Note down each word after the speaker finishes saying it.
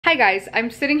Hi guys, I'm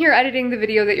sitting here editing the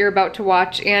video that you're about to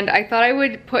watch, and I thought I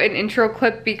would put an intro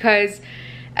clip because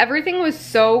everything was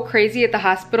so crazy at the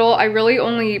hospital. I really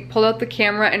only pulled out the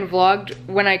camera and vlogged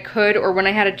when I could or when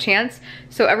I had a chance.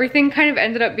 So everything kind of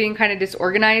ended up being kind of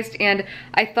disorganized, and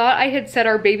I thought I had said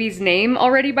our baby's name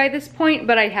already by this point,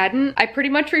 but I hadn't. I pretty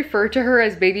much refer to her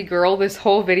as baby girl this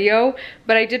whole video,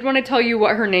 but I did want to tell you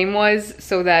what her name was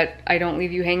so that I don't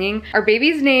leave you hanging. Our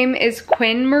baby's name is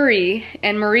Quinn Marie,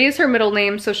 and Marie is her middle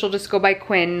name, so she'll just go by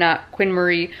Quinn, not Quinn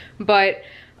Marie. But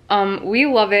we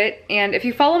love it, and if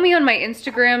you follow me on my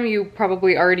Instagram, you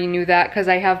probably already knew that because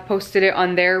I have posted it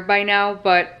on there by now,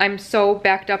 but I'm so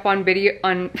backed up on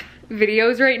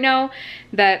videos right now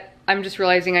that I'm just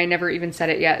realizing I never even said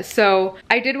it yet. So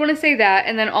I did want to say that,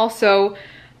 and then also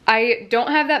I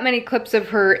don't have that many clips of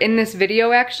her in this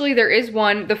video. Actually, there is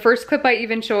one. The first clip I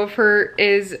even show of her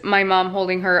is my mom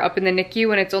holding her up in the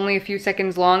NICU, and it's only a few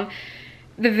seconds long.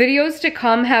 The videos to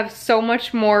come have so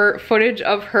much more footage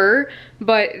of her,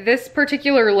 but this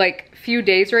particular like few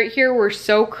days right here were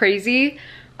so crazy.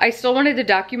 I still wanted to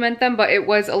document them, but it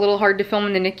was a little hard to film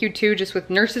in the NICU too, just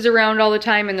with nurses around all the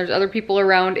time and there's other people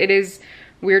around. It is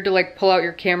weird to like pull out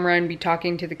your camera and be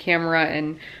talking to the camera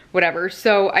and whatever.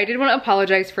 So I did want to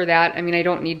apologize for that. I mean, I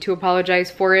don't need to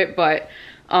apologize for it, but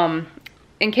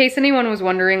in case anyone was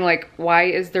wondering, like, why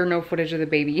is there no footage of the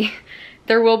baby?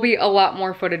 There will be a lot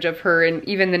more footage of her in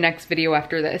even the next video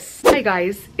after this. Hi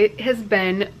guys, it has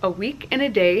been a week and a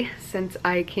day since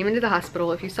I came into the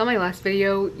hospital. If you saw my last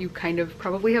video, you kind of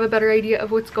probably have a better idea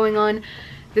of what's going on.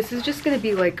 This is just gonna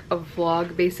be like a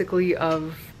vlog basically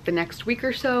of the next week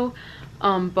or so.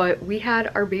 But we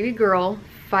had our baby girl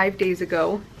 5 days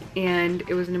ago, and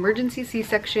it was an emergency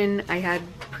C-section. I had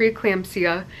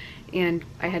preeclampsia and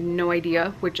I had no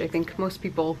idea, which I think most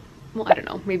people, well, I don't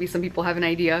know, maybe some people have an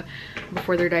idea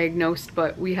before they're diagnosed,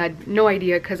 but we had no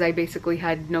idea because I basically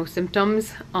had no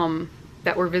symptoms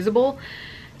that were visible.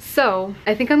 So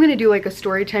I think I'm gonna do like a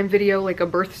story time video, like a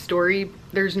birth story.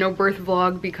 There's no birth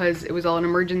vlog because it was all an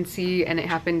emergency and it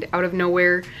happened out of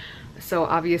nowhere. So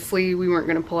obviously we weren't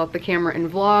gonna pull out the camera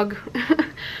and vlog.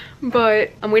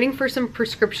 But I'm waiting for some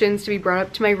prescriptions to be brought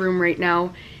up to my room right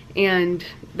now, and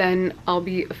then I'll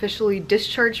be officially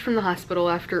discharged from the hospital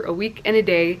after a week and a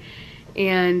day.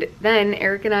 And then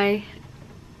Eric and I,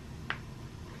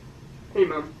 hey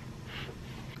mom,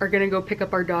 are gonna go pick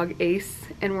up our dog Ace,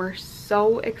 and we're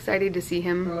so excited to see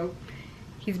him. hello.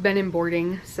 He's been in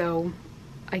boarding, so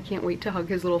I can't wait to hug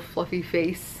his little fluffy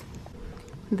face.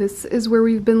 This is where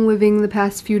we've been living the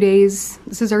past few days.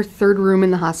 This is our third room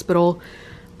in the hospital.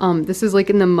 This is like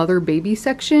in the mother-baby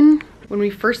section. When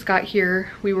we first got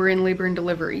here, we were in labor and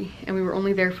delivery, and we were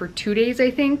only there for 2 days,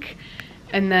 I think.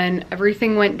 And then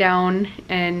everything went down,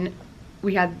 and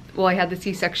we had, well, I had the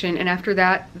C-section, and after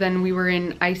that, then we were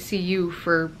in ICU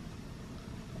for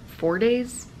 4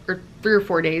 days, or 3 or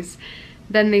 4 days.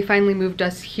 Then they finally moved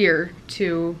us here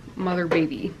to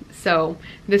mother-baby. So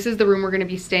this is the room we're gonna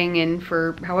be staying in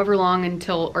for however long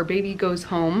until our baby goes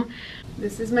home.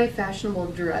 This is my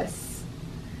fashionable dress.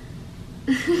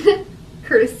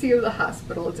 Courtesy of the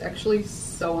hospital. It's actually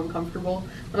so uncomfortable.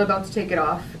 I'm about to take it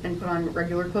off and put on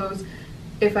regular clothes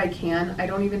if I can. I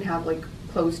don't even have like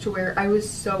clothes to wear. I was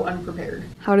so unprepared.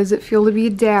 How does it feel to be a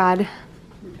dad?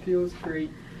 It feels great.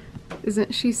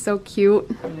 Isn't she so cute?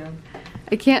 Yeah.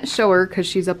 I can't show her because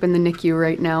she's up in the NICU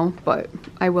right now, but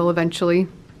I will eventually.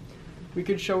 We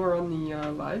could show her on the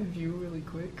live view really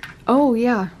quick. Oh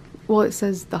yeah. Well, it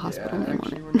says the hospital Yeah, name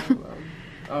actually, on we're it. not allowed.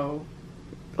 Oh.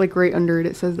 Like right under it,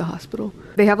 it says the hospital.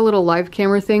 They have a little live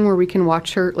camera thing where we can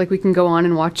watch her, like we can go on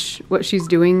and watch what she's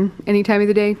doing any time of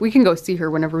the day. We can go see her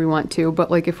whenever we want to,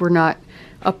 but like if we're not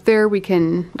up there, we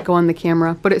can go on the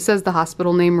camera. But it says the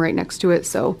hospital name right next to it,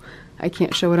 so I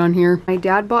can't show it on here. My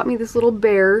dad bought me this little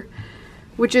bear,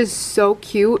 which is so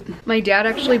cute. My dad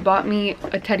actually bought me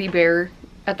a teddy bear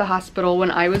at the hospital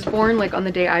when I was born, like on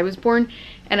the day I was born,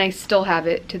 and I still have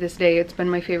it to this day. It's been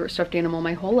my favorite stuffed animal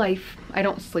my whole life. I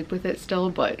don't sleep with it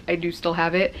still, but I do still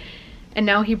have it. And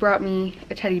now he brought me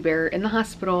a teddy bear in the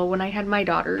hospital when I had my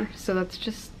daughter, so that's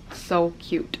just so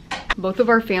cute. Both of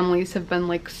our families have been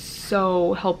like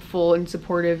so helpful and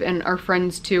supportive, and our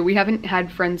friends too. We haven't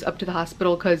had friends up to the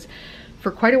hospital because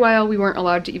for quite a while we weren't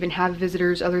allowed to even have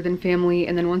visitors other than family,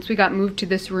 and then once we got moved to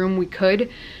this room we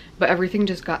could, but everything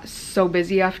just got so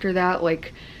busy after that.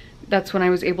 Like, that's when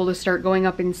I was able to start going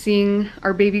up and seeing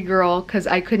our baby girl, because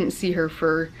I couldn't see her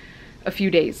for a few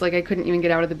days. Like, I couldn't even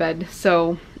get out of the bed,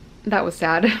 so that was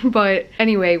sad. But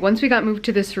anyway, once we got moved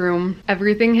to this room,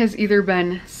 everything has either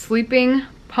been sleeping,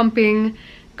 pumping,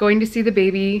 going to see the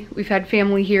baby. We've had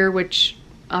family here, which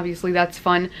obviously that's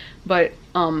fun, but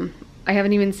I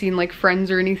haven't even seen like friends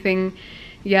or anything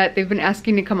yet. They've been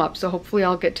asking to come up, so hopefully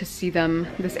I'll get to see them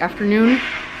this afternoon.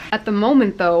 At the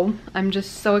moment though, I'm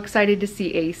just so excited to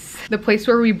see Ace. The place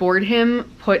where we board him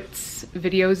puts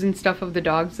videos and stuff of the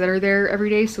dogs that are there every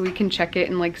day, so we can check it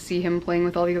and like see him playing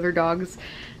with all the other dogs.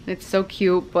 And it's so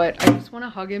cute, but I just want to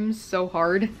hug him so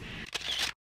hard.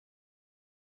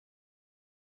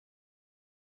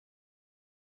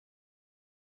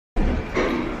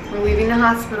 We're leaving the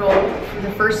hospital for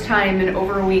the first time in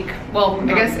over a week. Well,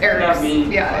 I guess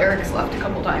Eric's left a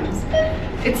couple times.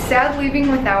 It's sad leaving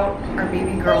without our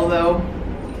baby girl though,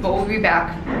 but we'll be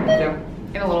back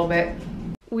in a little bit.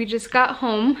 We just got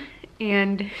home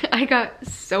and I got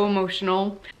so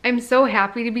emotional. I'm so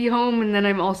happy to be home, and then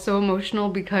I'm also emotional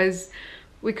because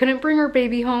we couldn't bring our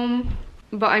baby home,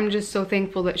 but I'm just so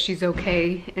thankful that she's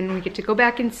okay and we get to go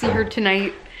back and see her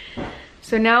tonight.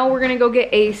 So now we're gonna go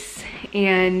get Ace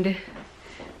and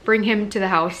bring him to the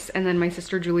house, and then my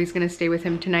sister Julie's gonna stay with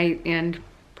him tonight and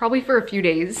probably for a few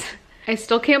days. I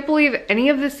still can't believe any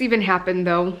of this even happened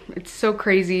though. It's so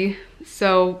crazy.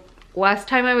 So last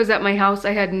time I was at my house,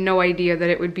 I had no idea that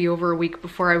it would be over a week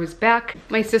before I was back.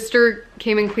 My sister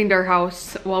came and cleaned our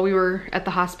house while we were at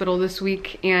the hospital this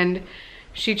week, and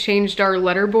she changed our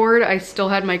letterboard. I still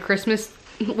had my Christmas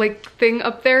like thing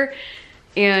up there,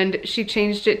 and she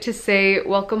changed it to say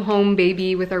 "Welcome home,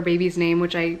 baby," with our baby's name,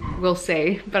 which I will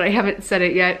say, but I haven't said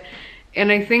it yet.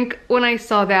 And I think when I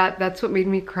saw that, that's what made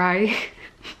me cry.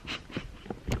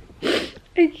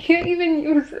 I can't even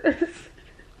use this.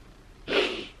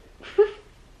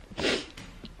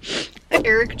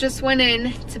 Eric just went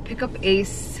in to pick up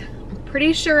Ace. I'm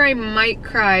pretty sure I might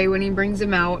cry when he brings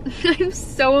him out. I'm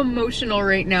so emotional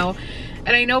right now.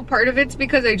 And I know part of it's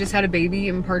because I just had a baby,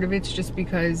 and part of it's just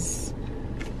because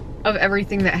of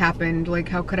everything that happened. Like,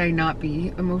 how could I not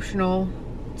be emotional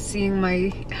seeing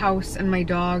my house and my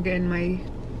dog and my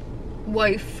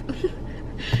wife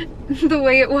the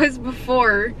way it was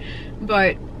before,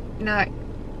 but not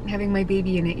having my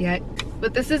baby in it yet.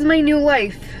 But this is my new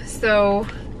life, so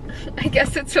I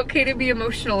guess it's okay to be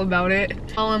emotional about it.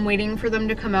 While I'm waiting for them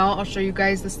to come out, I'll show you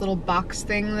guys this little box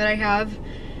thing that I have.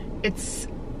 It's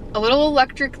a little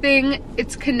electric thing.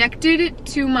 It's connected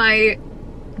to my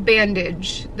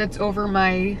bandage that's over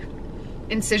my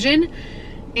incision,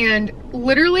 and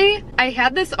literally I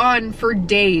had this on for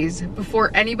days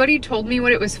before anybody told me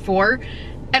what it was for,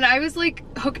 and I was like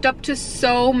hooked up to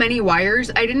so many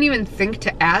wires. I didn't even think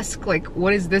to ask like,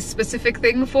 what is this specific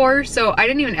thing for? So I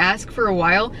didn't even ask for a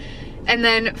while, and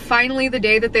then finally the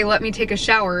day that they let me take a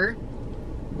shower,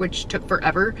 which took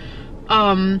forever,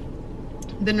 the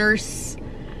nurse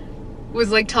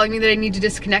was like telling me that I need to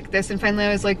disconnect this, and finally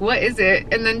I was like, what is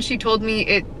it? And then she told me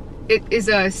it is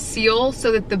a seal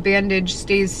so that the bandage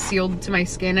stays sealed to my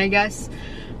skin, I guess.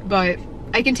 But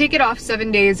I can take it off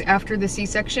 7 days after the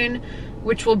C-section,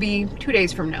 which will be 2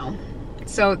 days from now.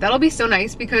 So that'll be so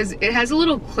nice because it has a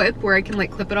little clip where I can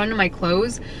like clip it onto my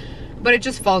clothes, but it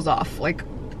just falls off like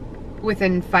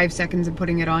within 5 seconds of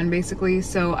putting it on basically.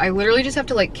 So I literally just have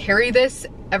to like carry this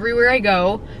everywhere I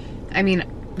go. I mean,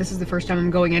 this is the first time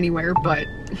I'm going anywhere, but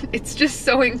it's just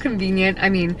so inconvenient. I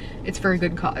mean, it's for a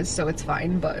good cause, so it's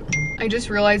fine, but I just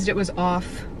realized it was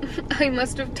off. I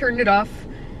must have turned it off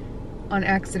on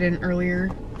accident earlier.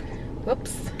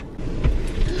 Whoops.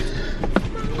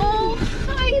 Oh,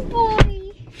 hi,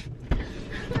 boy.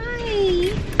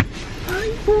 Hi.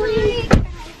 Hi, boy.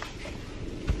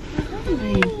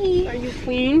 Hi. Are you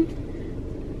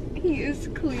clean? He is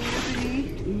clean, isn't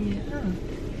he? Yeah.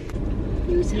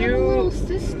 You have a little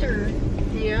sister.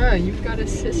 Yeah, you've got a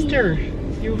sister.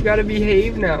 You've got to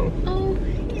behave now. Oh,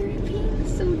 you're being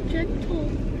so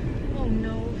gentle. Oh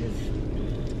no,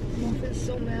 his mouth is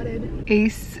so matted.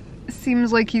 Ace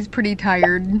seems like he's pretty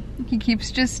tired. He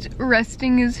keeps just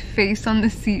resting his face on the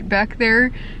seat back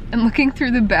there and looking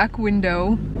through the back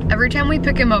window. Every time we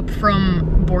pick him up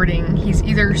from boarding, he's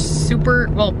either super,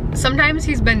 well, sometimes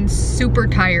he's been super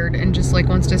tired and just like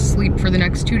wants to sleep for the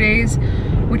next 2 days,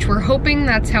 which we're hoping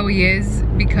that's how he is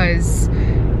because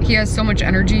he has so much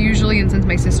energy usually, and since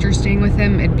my sister's staying with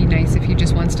him, it'd be nice if he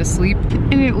just wants to sleep.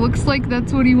 And it looks like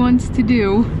that's what he wants to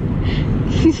do.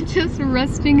 He's just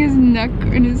resting his neck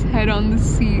and his head on the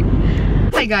seat.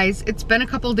 Hi guys, it's been a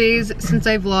couple days since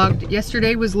I vlogged.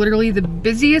 Yesterday was literally the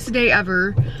busiest day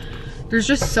ever. There's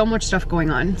just so much stuff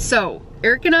going on. So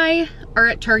Eric and I are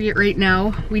at Target right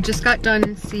now. We just got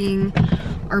done seeing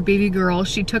our baby girl.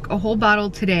 She took a whole bottle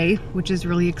today, which is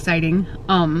really exciting.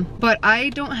 But I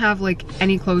don't have like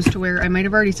any clothes to wear. I might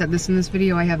have already said this in this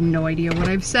video. I have no idea what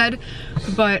I've said,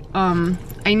 but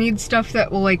I need stuff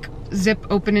that will like zip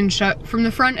open and shut from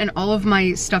the front, and all of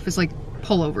my stuff is like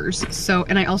pullovers. So,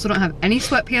 and I also don't have any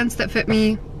sweatpants that fit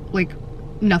me, like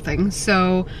nothing.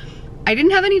 So I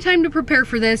didn't have any time to prepare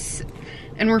for this,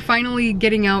 and we're finally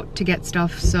getting out to get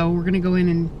stuff. So we're gonna go in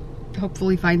and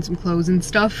hopefully find some clothes and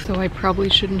stuff. So I probably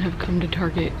shouldn't have come to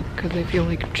Target because I feel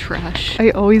like trash.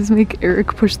 I always make Eric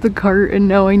push the cart, and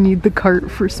now I need the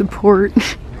cart for support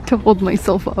to hold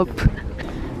myself up.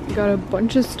 Got a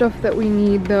bunch of stuff that we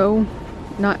need though,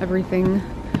 not everything.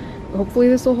 Hopefully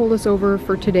this will hold us over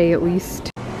for today at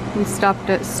least. We stopped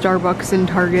at Starbucks and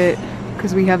Target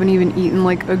because we haven't even eaten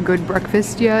like a good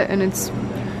breakfast yet, and it's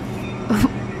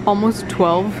almost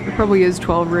 12. It probably is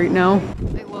 12 right now.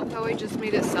 I love how I just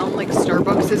made it sound like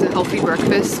Starbucks is a healthy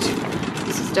breakfast.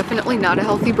 This is definitely not a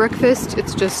healthy breakfast.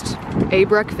 It's just a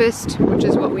breakfast, which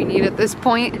is what we need at this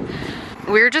point.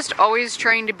 We're just always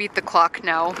trying to beat the clock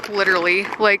now, literally.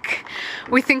 Like,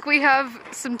 we think we have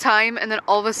some time, and then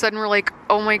all of a sudden we're like,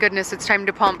 oh my goodness, it's time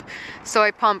to pump. So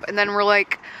I pump, and then we're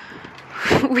like,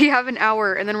 we have an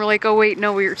hour, and then we're like, oh wait,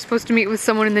 no, we were supposed to meet with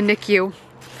someone in the NICU.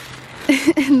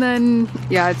 And then,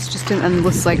 yeah, it's just an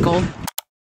endless cycle.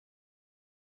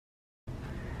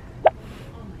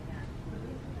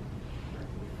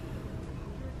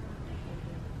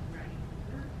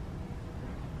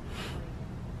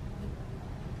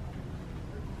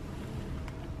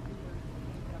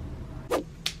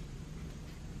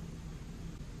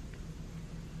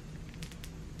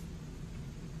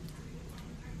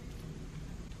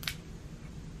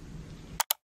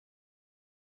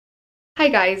 Hi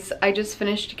guys, I just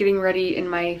finished getting ready in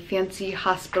my fancy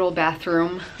hospital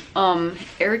bathroom.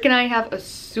 Eric and I have a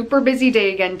super busy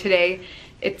day again today.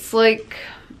 It's like,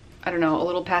 I don't know, a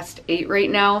little past 8 right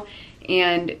now,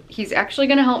 and he's actually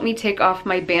gonna help me take off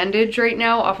my bandage right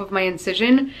now off of my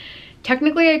incision.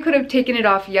 Technically I could have taken it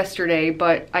off yesterday,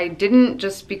 but I didn't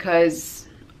just because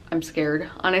I'm scared,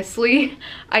 honestly.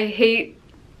 I hate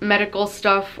medical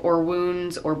stuff or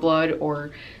wounds or blood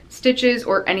or stitches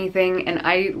or anything, and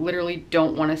I literally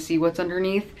don't want to see what's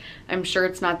underneath. I'm sure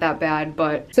it's not that bad,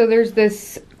 but so there's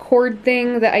this cord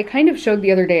thing that I kind of showed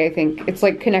the other day, I think. It's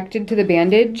like connected to the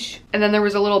bandage, and then there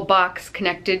was a little box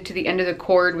connected to the end of the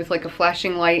cord with like a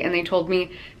flashing light, and they told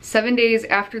me 7 days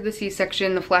after the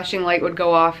C-section the flashing light would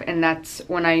go off, and that's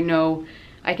when I know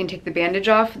I can take the bandage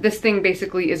off. This thing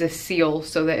basically is a seal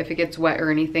so that if it gets wet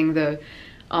or anything, the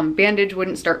bandage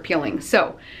wouldn't start peeling.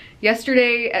 So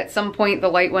yesterday at some point the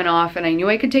light went off, and I knew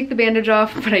I could take the bandage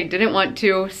off, but I didn't want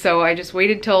to, so I just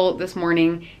waited till this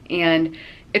morning. And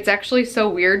it's actually so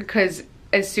weird because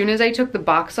as soon as I took the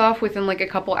box off, within like a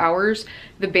couple hours,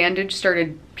 the bandage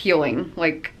started peeling.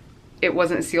 Like, it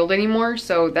wasn't sealed anymore,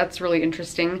 so that's really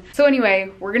interesting. So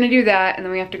anyway, we're gonna do that, and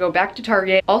then we have to go back to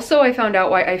Target. Also, I found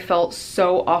out why I felt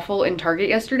so awful in Target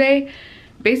yesterday.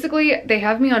 Basically, they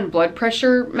have me on blood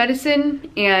pressure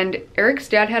medicine, and Eric's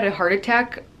dad had a heart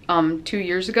attack 2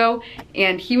 years ago,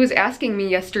 and he was asking me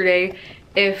yesterday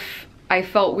if I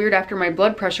felt weird after my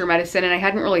blood pressure medicine, and I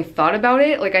hadn't really thought about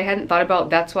it. Like, I hadn't thought about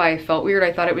that's why I felt weird.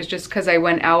 I thought it was just because I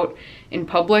went out in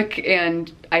public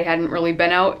and I hadn't really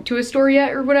been out to a store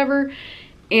yet or whatever.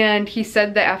 And he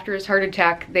said that after his heart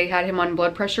attack, they had him on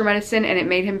blood pressure medicine, and it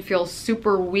made him feel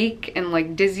super weak and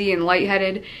like dizzy and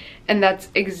lightheaded. And that's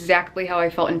exactly how I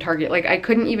felt in Target. Like, I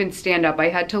couldn't even stand up. I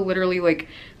had to literally like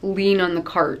lean on the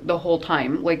cart the whole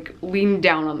time, like lean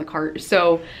down on the cart.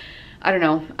 So I don't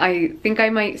know. I think I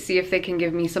might see if they can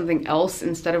give me something else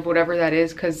instead of whatever that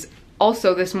is, because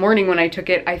also this morning when I took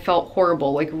it, I felt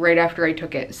horrible, like right after I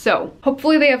took it. So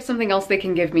hopefully they have something else they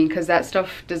can give me, because that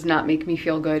stuff does not make me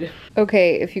feel good.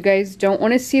 Okay, if you guys don't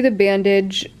want to see the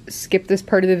bandage, skip this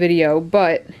part of the video,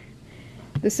 but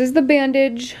this is the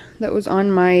bandage that was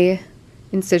on my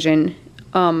incision.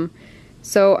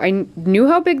 So I knew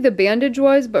how big the bandage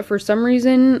was, but for some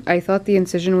reason I thought the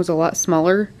incision was a lot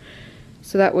smaller.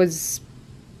 So that was,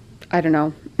 I don't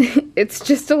know. It's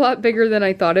just a lot bigger than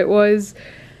I thought it was.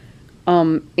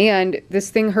 And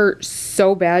this thing hurt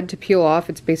so bad to peel off.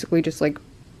 It's basically just like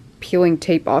peeling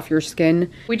tape off your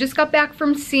skin. We just got back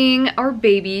from seeing our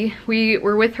baby. We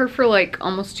were with her for like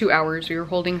almost 2 hours. We were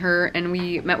holding her, and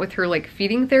we met with her like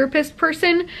feeding therapist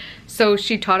person. So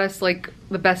she taught us like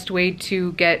the best way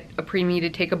to get a preemie to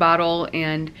take a bottle,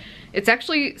 and it's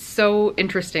actually so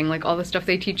interesting, like all the stuff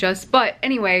they teach us. But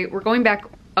anyway, we're going back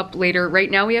up later. Right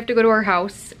now we have to go to our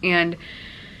house, and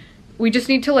we just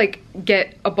need to like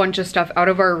get a bunch of stuff out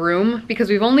of our room because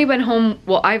we've only been home,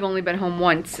 well, I've only been home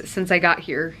once since I got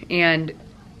here, and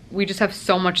we just have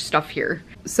so much stuff here.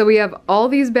 So we have all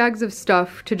these bags of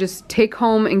stuff to just take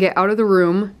home and get out of the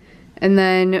room. And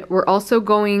then we're also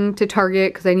going to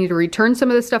Target because I need to return some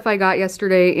of the stuff I got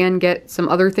yesterday and get some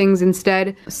other things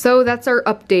instead. So that's our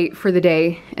update for the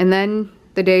day. And then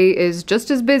the day is just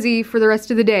as busy for the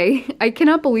rest of the day. I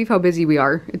cannot believe how busy we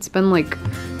are. It's been like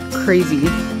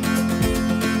crazy.